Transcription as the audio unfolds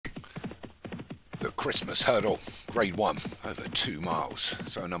The Christmas Hurdle, Grade 1, over 2 miles.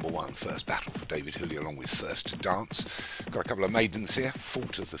 So number 1, first battle for David Hooley along with first to dance. Got a couple of maidens here.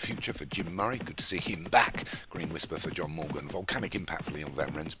 Fault of the Future for Jim Murray, good to see him back. Green Whisper for John Morgan. Volcanic Impact for Leon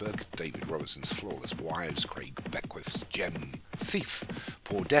Van Rensburg. David Robertson's Flawless Wives. Craig Beckwith's Gem Thief.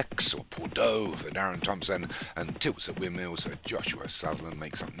 Poor Dex or Poor Doe for Darren Thompson. And Tilts at Windmills for Joshua Sutherland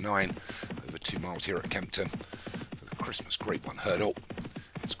makes up 9. Over 2 miles here at Kempton for the Christmas Grade 1 Hurdle.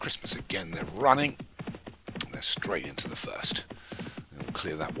 It's Christmas again, they're running. They're straight into the first. They'll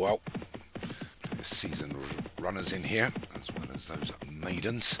clear that well. There's seasoned runners in here, as well as those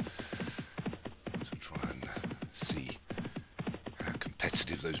maidens. So try and see how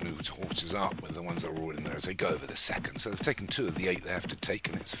competitive those moved horses are with the ones that are already in there as they go over the second. So they've taken 2 of the 8 they have to take,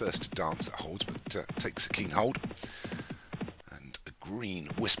 and it's first to dance that holds, but takes a keen hold. And a Green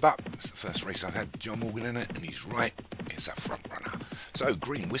Whisper. It's the first race I've had John Morgan in it, and he's right. It's a front runner. So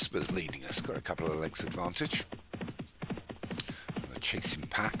Green Whisper's leading us, got a couple of lengths advantage. From the chasing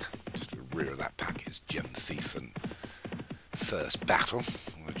pack, just at the rear of that pack is Gem Thief and First Battle.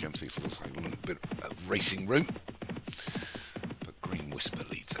 Well, Gem Thief looks like a little bit of racing room, but Green Whisper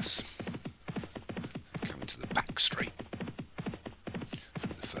leads us. Coming to the back straight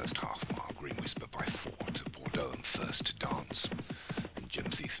through the first half mile. Green Whisper by 4 to Bordeaux and First to Dance. And Gem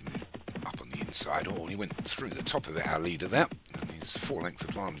Thief moved up on the inside. Oh, he went through the top of it, our leader there. And his 4-length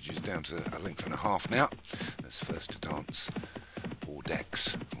advantage is down to a length and a half now. That's First to Dance. Poor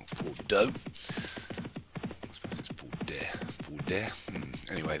Dex, or Poor Doe. I suppose it's Poor Dare. Poor Dare.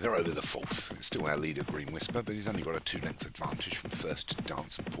 Anyway, they're over the 4th. It's still our leader, Green Whisper, but he's only got a 2-length advantage from First to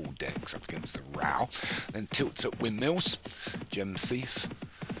Dance and Paul Dex up against the Row. Then Tilts at Windmills. Gem Thief.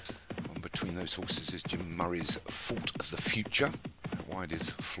 On between those horses is Jim Murray's Fault of the Future. Wide is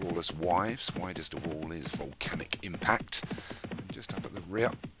Flawless Wives. Widest of all is Volcanic Impact. And just up at the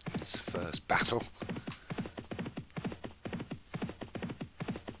rear is First Battle.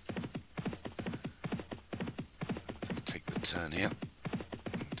 So we take the turn here.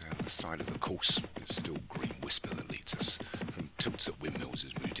 And down the side of the course, it's still Green Whisper that leads us. From Tilts at Windmills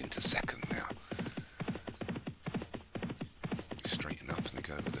has moved into second now. Straighten up and they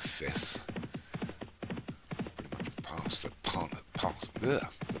go over the 5th. Past the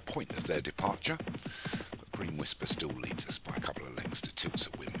point of their departure, but Green Whisper still leads us by a couple of lengths to Tilts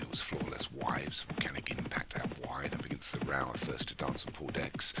at Windmills, Flawless Wives, Volcanic Impact out wide up against the Row, First to Dance and Paul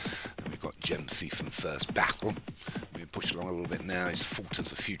Dex. And we've got Gem Thief and First Battle. Being pushed along a little bit now is Fault of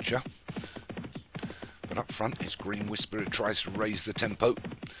the Future. But up front is Green Whisper who tries to raise the tempo.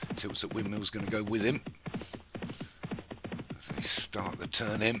 Tilts at Windmills going to go with him as they start the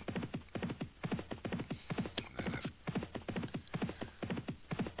turn in.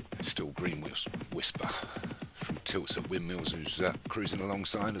 Still Green Whisper from Tilts at Windmills, who's cruising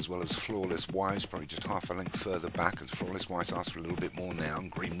alongside, as well as Flawless Wives, probably just half a length further back, as Flawless Wives asks for a little bit more now, and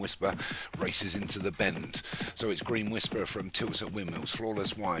Green Whisper races into the bend. So it's Green Whisper from Tilts at Windmills,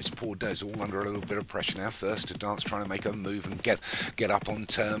 Flawless Wives, Poor Doe's all under a little bit of pressure now. First to Dance trying to make a move and get up on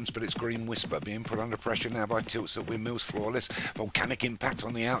terms, but it's Green Whisper being put under pressure now by Tilts at Windmills, Flawless. Volcanic Impact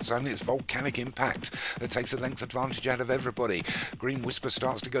on the outside, and it's Volcanic Impact that takes a length advantage out of everybody. Green Whisper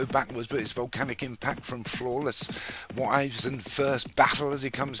starts to go backwards, but it's Volcanic Impact from Flawless Wives and First Battle as he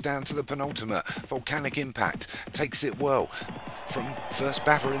comes down to the penultimate. Volcanic Impact takes it well from First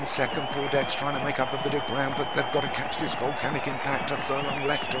Battle in second. Poor Dex trying to make up a bit of ground, but they've got to catch this Volcanic Impact. A furlong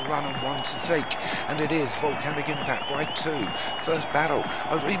left to run and 1 to take, and it is Volcanic Impact by 2. First Battle,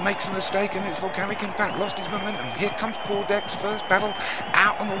 he makes a mistake, and it's Volcanic Impact, lost his momentum. Here comes Poor Dex. First Battle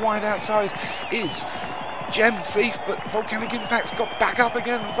out on the wide outside is Gem Thief, but Volcanic Impact's got back up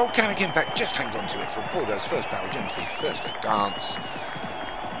again, and Volcanic Impact just hangs on to it from Bordeaux's First Battle. Gem Thief First to Dance.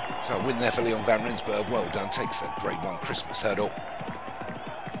 So a win there for Leon Van Rensburg. Well done, takes the Grade 1 Christmas Hurdle.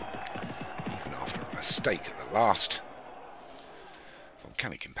 Even after a mistake at the last.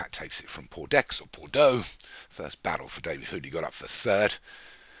 Volcanic Impact takes it from Poor Dex or Bordeaux. First Battle for David Hooley got up for 3rd.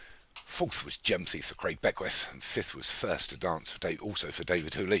 4th was Gem Thief for Craig Beckwith, and 5th was First to Dance for also for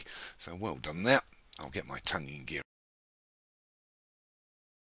David Hooley. So well done there. I'll get my tongue in gear.